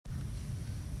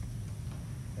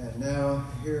And now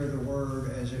hear the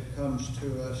word as it comes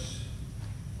to us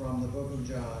from the book of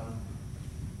John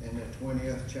in the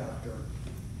 20th chapter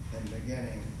and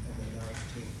beginning in the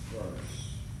 19th verse.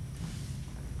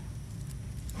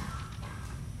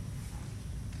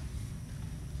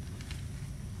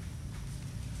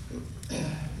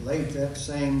 Late that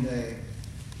same day,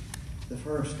 the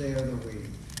first day of the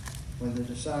week, when the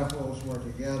disciples were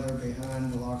together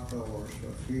behind the locked doors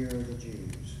for fear of the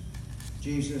Jews,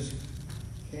 Jesus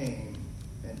came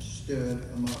and stood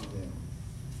among them.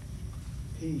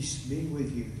 "Peace be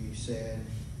with you," he said.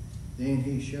 Then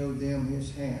he showed them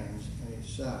his hands and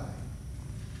his side.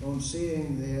 On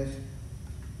seeing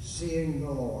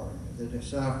the Lord, the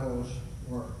disciples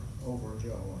were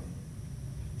overjoyed.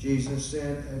 Jesus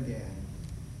said again,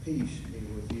 "Peace be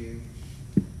with you.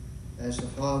 As the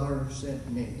Father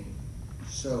sent me,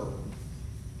 so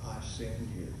I send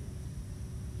you."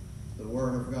 The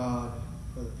word of God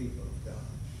for the people of God.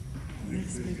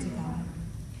 Thanks be to God.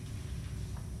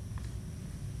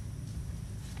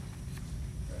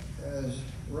 As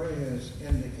Ray has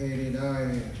indicated,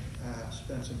 I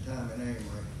spent some time in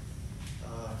Amory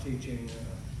teaching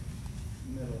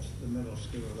the middle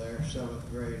school there, 7th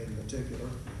grade in particular.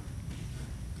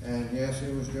 And yes,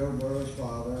 it was Joe Burrow's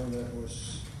father that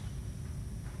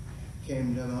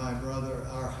came to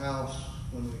our house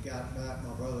when we got back.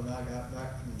 My brother and I got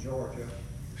back from Georgia,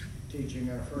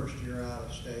 teaching our first year out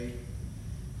of state.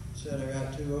 Said I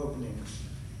got 2 openings.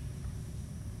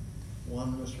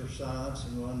 One was for science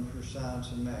and one for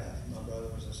science and math. My brother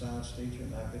was a science teacher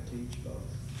and I could teach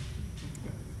both.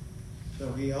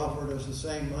 So he offered us the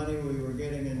same money we were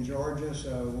getting in Georgia,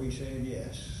 so we said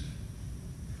yes.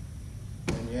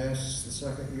 And yes, the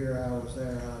second year I was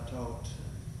there, I taught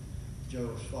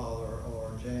Joe's father,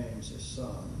 or James, his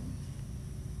son.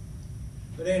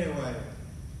 But anyway,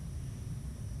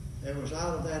 it was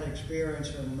out of that experience,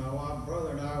 and my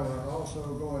brother and I were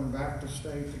also going back to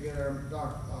state to get our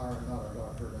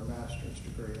master's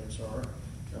degree.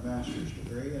 Our master's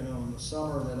degree. And on the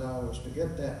summer that I was to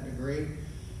get that degree,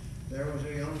 there was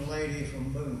a young lady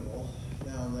from Boonville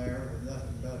down there with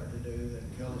nothing better to do than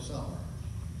kill the summer.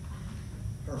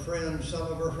 Some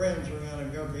of her friends were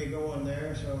going to be going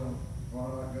there, so why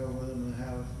not go with them and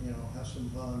have some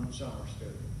fun in summer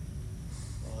school?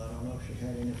 Well, I don't know if she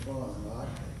had any fun or not,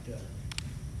 but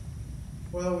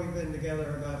well, we've been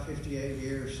together about 58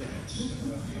 years since.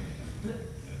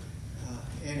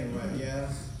 Anyway,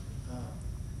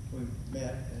 we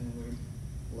met and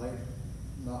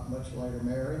not much later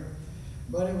married.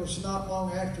 But it was not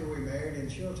long after we married,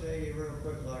 and she'll tell you real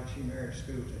quick like she married a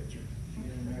school teacher. She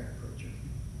didn't marry a preacher.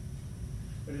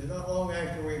 But it's not long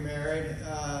after we married that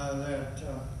I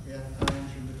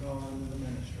answered the call into the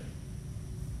ministry.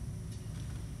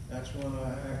 That's when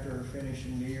after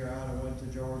finishing the year out, I went to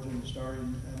Georgia and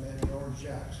I met George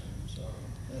Jackson. So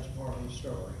that's part of the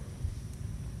story.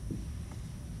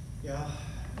 Yeah,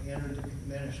 I entered the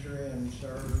ministry and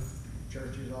served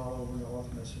churches all over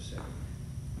North Mississippi.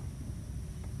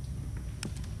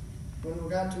 When we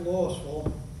got to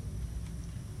Louisville,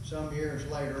 some years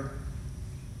later,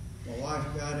 my wife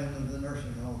got into the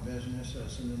nursing home business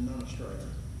as an administrator.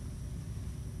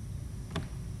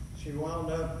 She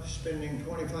wound up spending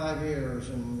 25 years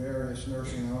in various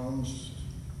nursing homes.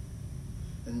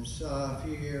 And so a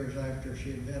few years after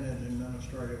she had been an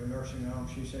administrator of a nursing home,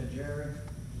 she said, "Jerry,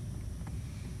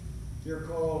 you're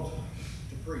called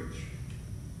to preach.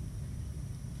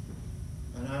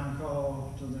 And I'm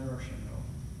called to the nursing home."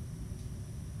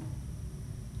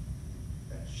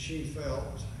 And she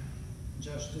felt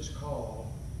just as called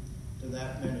to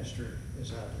that ministry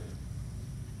as I do.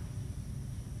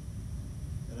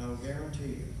 And I will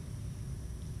guarantee you,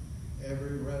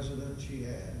 every resident she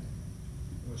had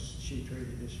she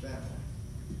treated as family.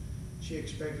 She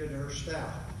expected her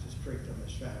staff to treat them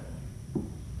as family.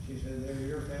 She said, "They're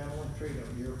your family, treat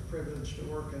them. You're privileged to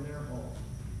work in their home.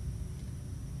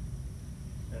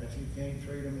 And if you can't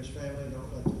treat them as family,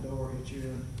 don't let the door hit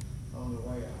you on the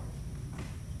way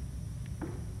out."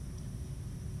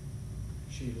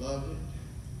 She loved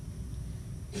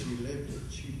it. She lived it.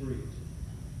 She breathed it.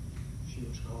 She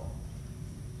was called.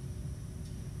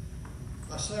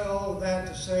 I say all of that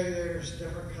to say there's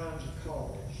different kinds of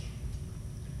calls.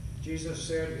 Jesus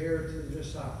said here to the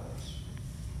disciples,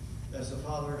 "As the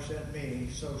Father sent me,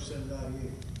 so send I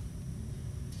you."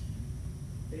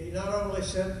 And he not only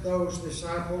sent those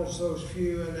disciples, those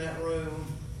few in that room,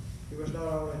 he was not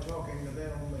only talking to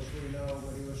them, as we know,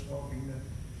 but he was talking to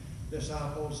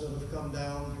disciples that have come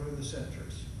down through the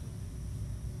centuries.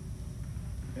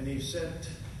 And he sent,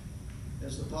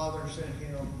 as the Father sent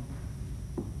him,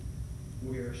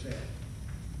 we are sent.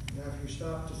 Now, if you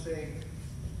stop to think,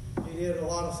 He did a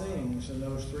lot of things in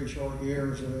those 3 short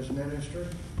years of his ministry.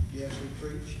 Yes, he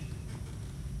preached.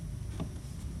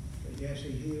 But yes,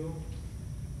 he healed.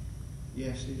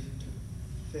 Yes, he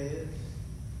fed.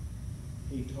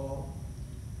 He taught.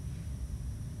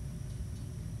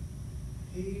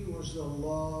 He was the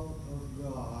love of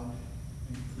God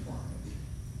incarnate.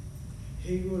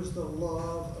 He was the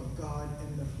love of God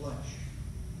in the flesh.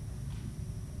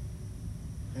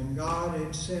 And God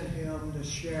had sent him to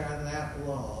share that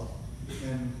love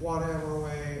in whatever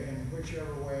way, and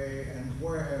whichever way, and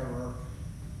wherever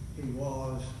he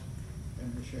was,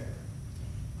 and to share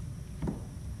it.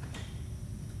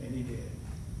 And he did.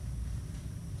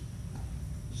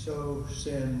 So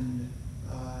send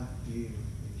I you,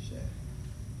 he said,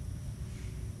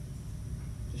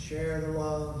 to share the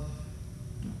love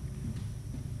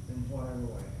in whatever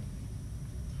way.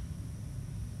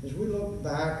 As we look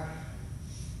back,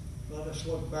 let us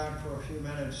look back for a few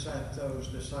minutes at those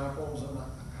disciples, and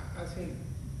I think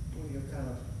we have kind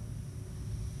of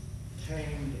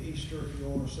tamed Easter, if you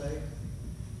want to say.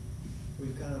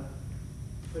 We've kind of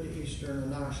put Easter in a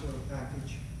nice little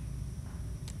package.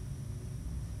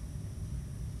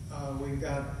 We've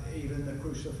got even the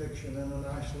crucifixion in a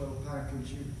nice little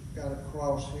package. You've got a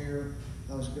cross here.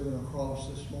 I was given a cross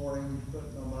this morning, put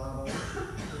in my Bible.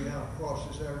 We have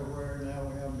crosses everywhere now.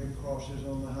 We have big crosses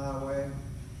on the highway.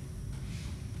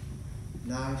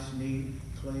 Nice, neat,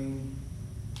 clean.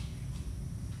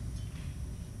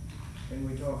 And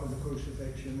we talk of the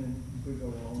crucifixion, and we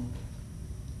go on.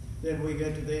 Then we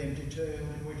get to the empty tomb,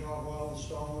 and we talk, well, the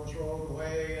stone was rolled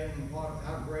away, and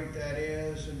how great that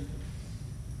is. And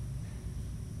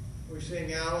we sing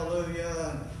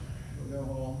hallelujah, and we go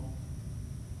home.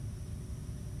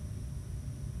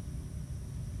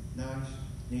 Nice,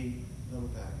 neat little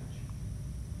package.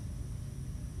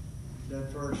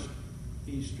 That first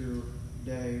Easter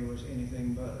day was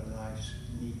anything but a nice,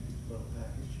 neat little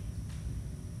package.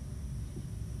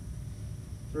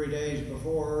 3 days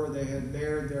before, they had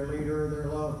buried their leader, their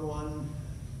loved one,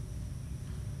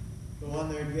 the one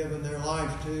they'd given their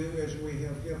life to, as we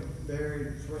have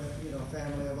buried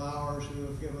family of ours who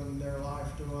have given their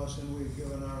life to us, and we've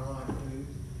given our life to.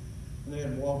 And they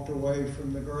had walked away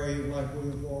from the grave like we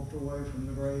have walked away from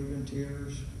the grave in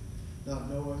tears, not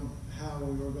knowing how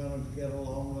we were going to get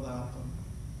along without them.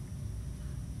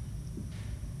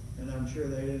 And I'm sure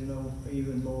they didn't know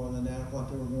even more than that what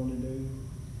they were going to do.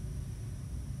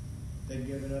 They'd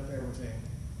given up everything.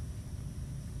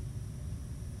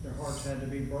 Their hearts had to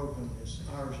be broken as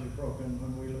ours is broken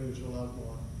when we lose a loved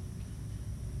one.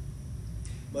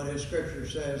 But as Scripture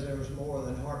says, there was more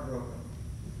than heartbroken.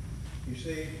 You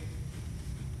see,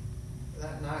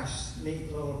 that nice,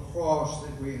 neat little cross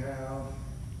that we have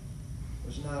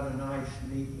was not a nice,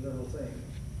 neat little thing.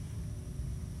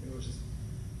 It was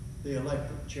the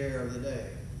electric chair of the day,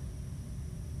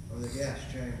 or the gas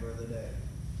chamber of the day.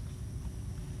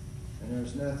 And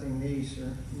there's nothing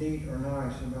neat or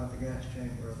nice about the gas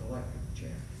chamber of the electric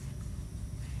chair.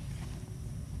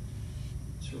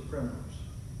 It's for criminals.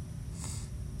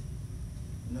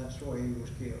 And that's the way he was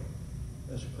killed,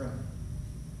 as a criminal.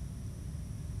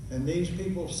 And these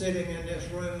people sitting in this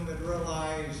room had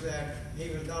realized that he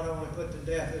was not only put to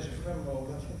death as a criminal,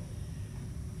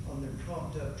 but on the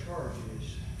trumped up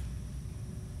charges,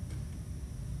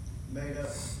 made up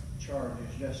charges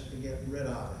just to get rid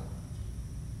of him.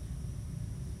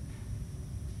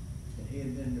 And he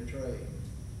had been betrayed.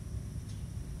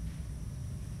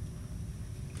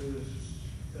 Who was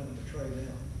going to betray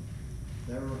them?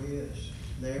 They were his.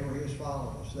 They were his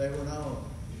followers. They were known.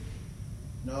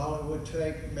 And all it would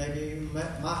take, maybe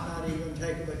might not even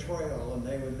take a betrayal, and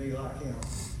they would be like him.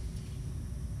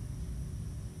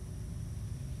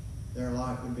 Their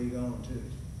life would be gone too.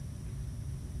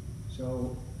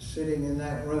 So sitting in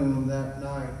that room that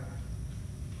night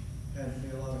had to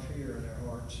be a lot of fear in their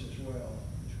hearts as well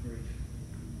as grief.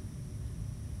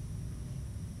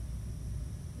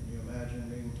 Can you imagine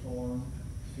being torn,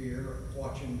 fear,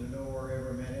 watching the door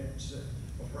every minute,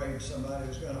 afraid somebody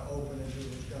was going to open it, who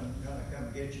was going to kind of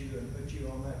come get you and put you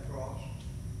on that cross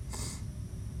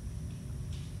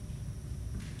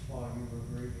while you were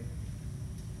grieving?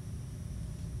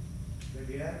 But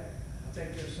yet, I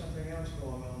think there's something else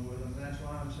going on with them. That's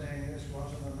why I'm saying this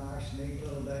wasn't a nice, neat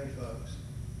little day, folks.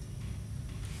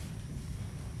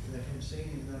 They had seen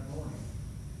him that morning.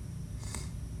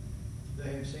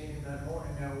 They had seen him that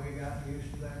morning. Now we got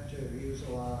used to that too. He was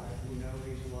alive. We know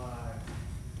he's alive.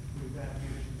 We've got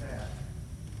used to that.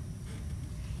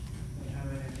 And how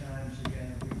many times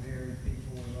again have we buried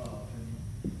people we love?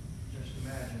 And just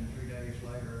imagine 3 days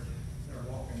later, they're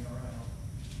walking around.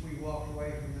 We walked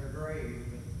away from their grave,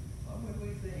 but what would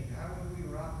we think? How would we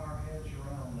rock our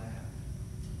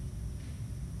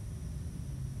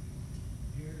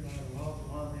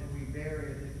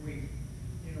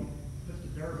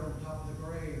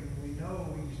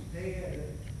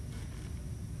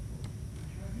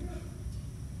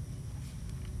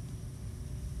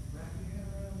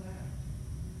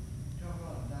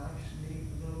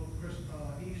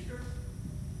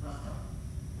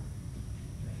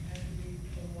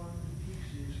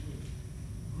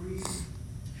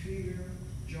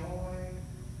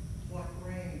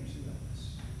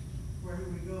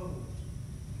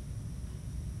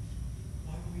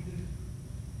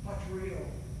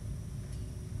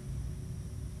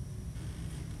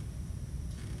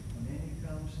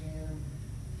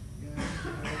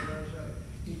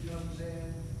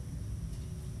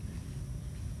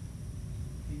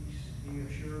he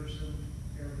assures them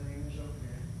everything is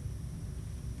okay.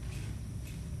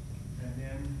 And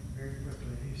then, very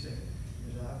quickly, he said,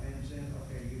 as I've been sent,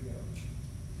 okay, you go.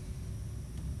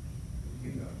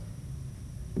 You go.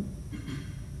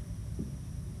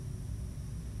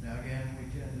 Now again, we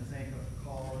tend to think of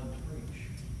calling to preach.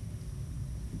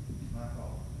 My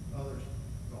call. Others'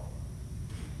 call.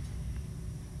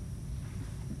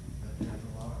 But there's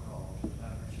a lot of calls, as I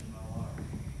mentioned my wife.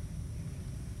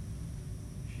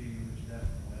 She was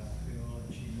definitely, I feel,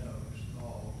 and she knows,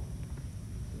 called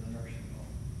to the nursing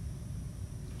home.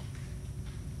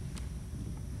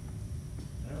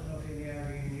 I don't know if any of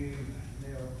you knew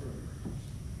Nell Kruger.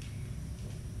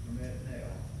 Or met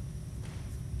Nell.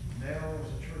 Nell was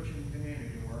a church and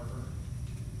community worker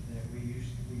that we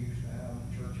used to have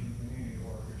church and community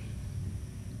workers.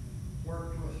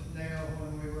 Worked with Nell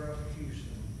when we were up at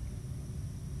Houston.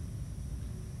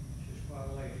 She was quite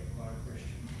a lady, quite a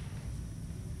Christian.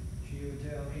 She would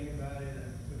tell anybody that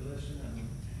would listen and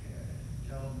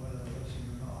tell them whether they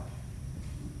listened or not,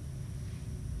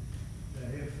 that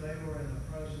if they were in the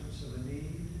presence of a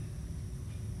need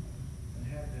and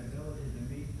had the ability to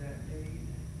meet that need,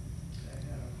 they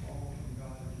had a call from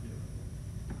God to do it.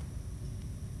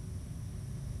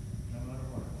 No matter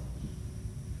what it was.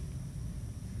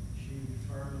 She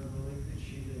firmly believed that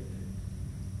she did it.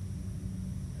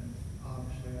 And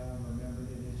obviously I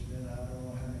remembered it. It's been I don't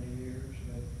know how many years,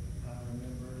 but I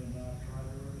remember it and I try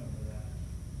to remember that.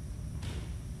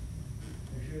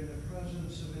 If you're in the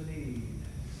presence of a need,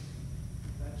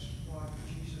 that's what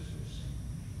Jesus is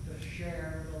to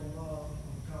share the love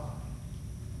of God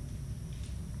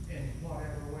in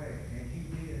whatever way. And he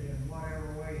did in whatever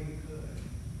way he could.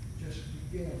 Just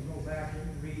again, go back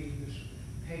and read the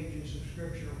pages of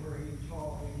Scripture where he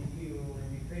taught and he healed and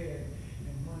he fed.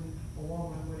 And when a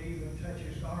woman would even touch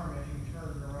his garment, he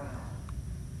turned around.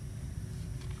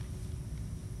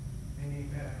 And he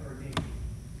met her need.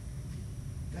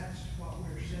 That's what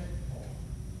we're sent for.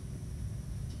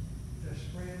 To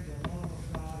spread the love of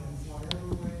God in whatever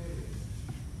way it is.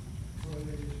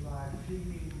 Whether it is by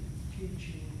feeding,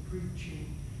 teaching, preaching,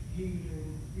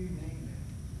 healing, you name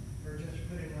it. Or just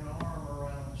putting an arm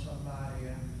around somebody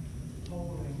and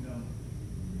holding them.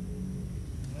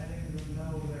 Letting them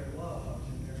know they're loved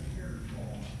and they're cared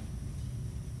for.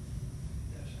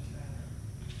 Doesn't matter.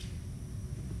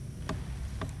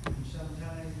 And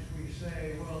sometimes we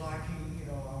say, well, I can,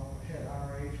 at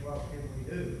our age, what can we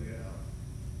do,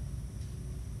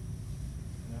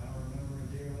 And I remember a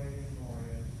dear lady in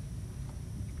Moria.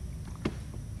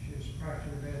 She was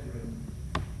practically bedridden.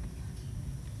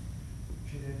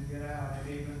 She didn't get out, and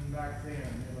even back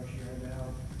then, she had to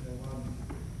have,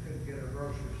 couldn't get her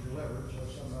groceries delivered, so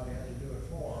somebody had to do it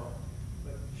for her.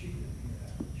 But she didn't get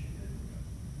out. She didn't go.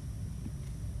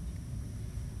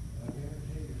 I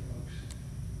guarantee you, folks,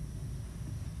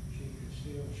 she could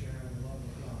still share the love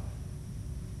of God.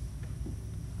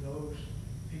 Those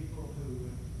people who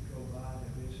would go by to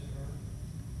visit her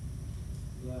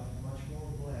left much more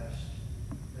blessed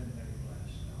than they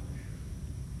blessed, I'm sure.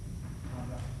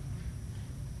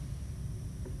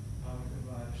 I would go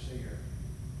by to see her.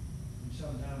 And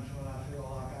sometimes when I feel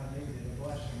like I needed a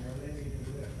blessing or they needed a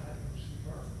lift, I'd go see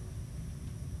her.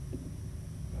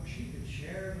 Well, she could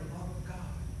share the love of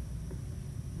God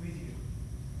with you.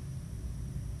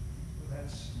 With that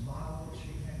smile that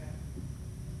she had,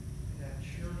 and that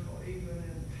cheerful, even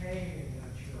in pain,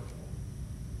 that cheerful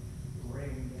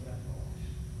ring of that voice.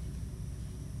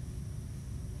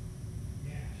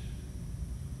 Yes.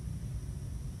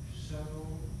 So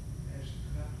as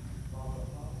God, while the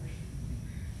Father's in me,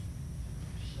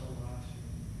 so I see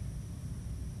you.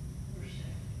 We're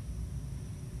sent.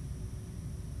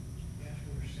 Yes,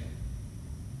 we're sent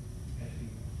as He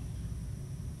wants.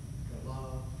 To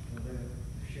love, to live,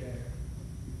 to share.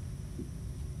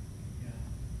 Yeah.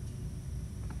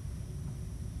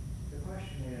 The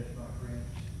question is, my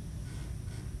friends,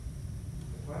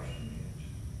 the question is,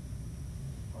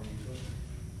 are you listening?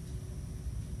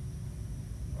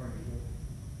 Are you listening?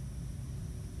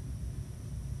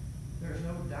 There's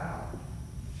no doubt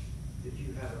that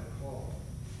you have a call.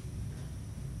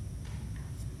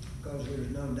 Because there's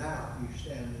no doubt you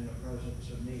stand in the presence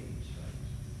of needs, folks.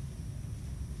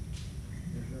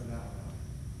 There's no doubt about it.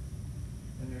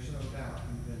 And there's no doubt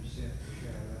you've been sent to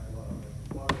share that love in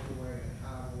whatever way and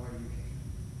however way you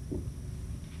can.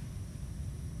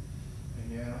 And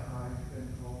yeah, I've been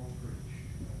called to preach.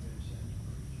 I've been sent to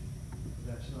preach. But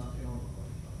that's not the only way,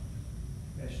 folks.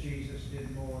 As Jesus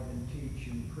did more than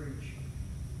teach and preach,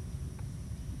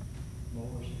 more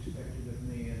is expected of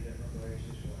me in different ways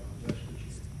as well, just as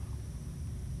you.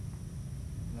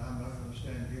 And I'm not going to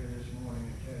stand here this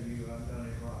morning and tell you I've done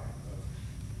it right, but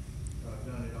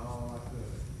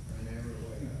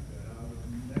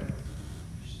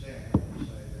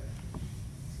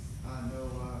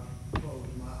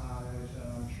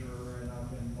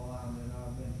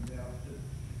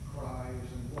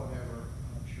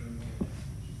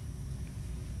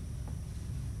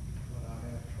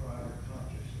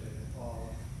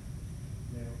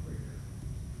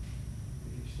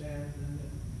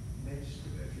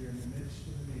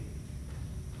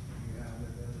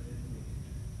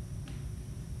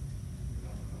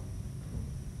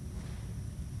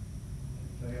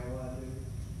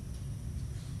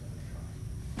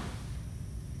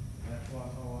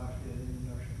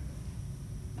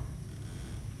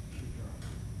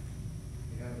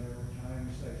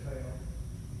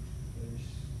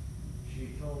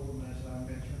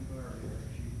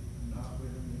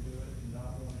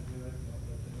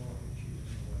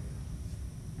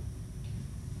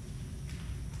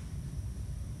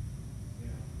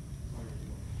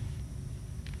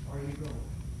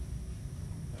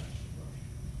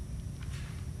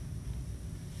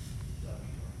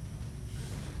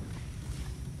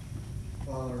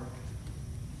Father,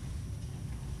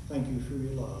 thank you for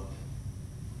your love.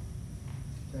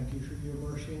 Thank you for your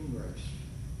mercy and grace.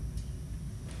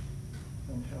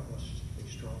 And help us to be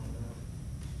strong enough,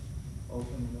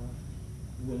 open enough,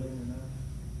 willing enough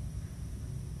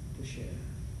to share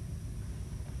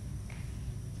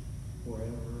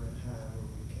wherever and however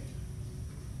we can.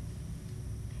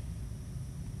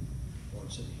 For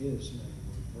it's in His name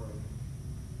we pray.